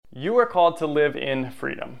You are called to live in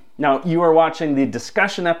freedom. Now, you are watching the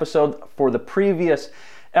discussion episode for the previous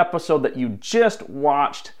episode that you just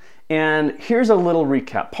watched. And here's a little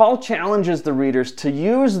recap. Paul challenges the readers to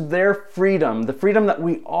use their freedom, the freedom that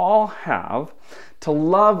we all have, to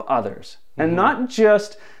love others, and not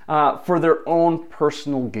just for their own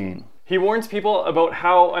personal gain. He warns people about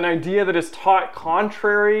how an idea that is taught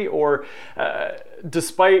contrary or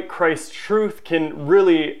despite Christ's truth can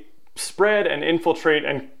really spread and infiltrate,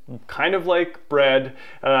 and kind of like bread,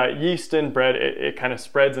 yeast in bread, it kind of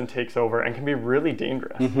spreads and takes over and can be really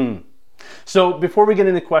dangerous. So before we get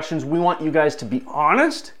into questions, we want you guys to be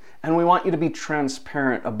honest, and we want you to be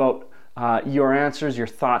transparent about your answers, your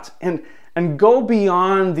thoughts, and go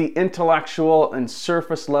beyond the intellectual and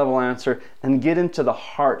surface level answer and get into the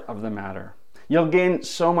heart of the matter. You'll gain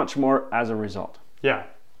so much more as a result. Yeah.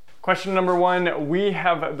 Question number one, we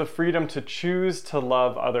have the freedom to choose to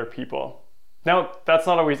love other people. Now, that's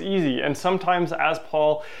not always easy, and sometimes, as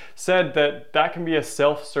Paul said, that can be a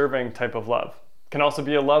self-serving type of love. It can also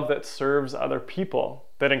be a love that serves other people,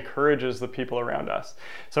 that encourages the people around us.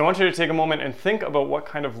 So I want you to take a moment and think about what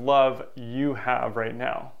kind of love you have right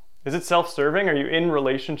now. Is it self-serving? Are you in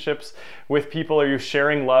relationships with people? Are you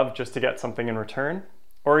sharing love just to get something in return?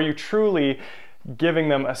 Or are you truly giving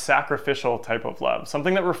them a sacrificial type of love,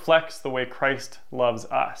 something that reflects the way Christ loves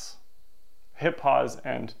us? Hit pause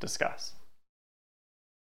and discuss.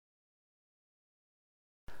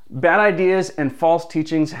 Bad ideas and false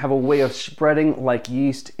teachings have a way of spreading like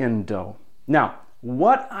yeast in dough. Now,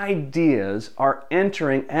 what ideas are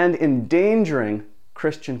entering and endangering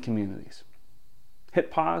Christian communities?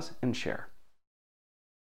 Hit pause and share.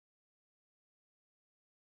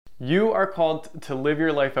 You are called to live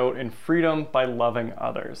your life out in freedom by loving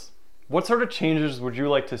others. What sort of changes would you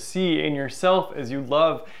like to see in yourself as you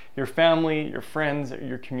love your family, your friends,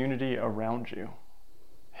 your community around you?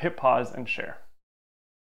 Hit pause and share.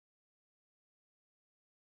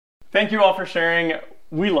 Thank you all for sharing.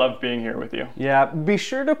 We love being here with you. Yeah, be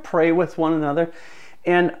sure to pray with one another,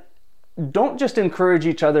 and don't just encourage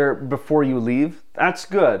each other before you leave. That's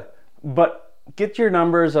good, but get your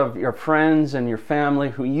numbers of your friends and your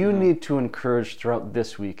family who you need to encourage throughout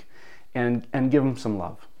this week, and give them some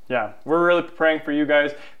love. Yeah, we're really praying for you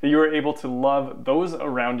guys that you are able to love those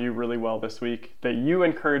around you really well this week, that you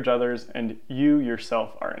encourage others, and you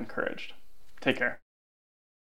yourself are encouraged. Take care.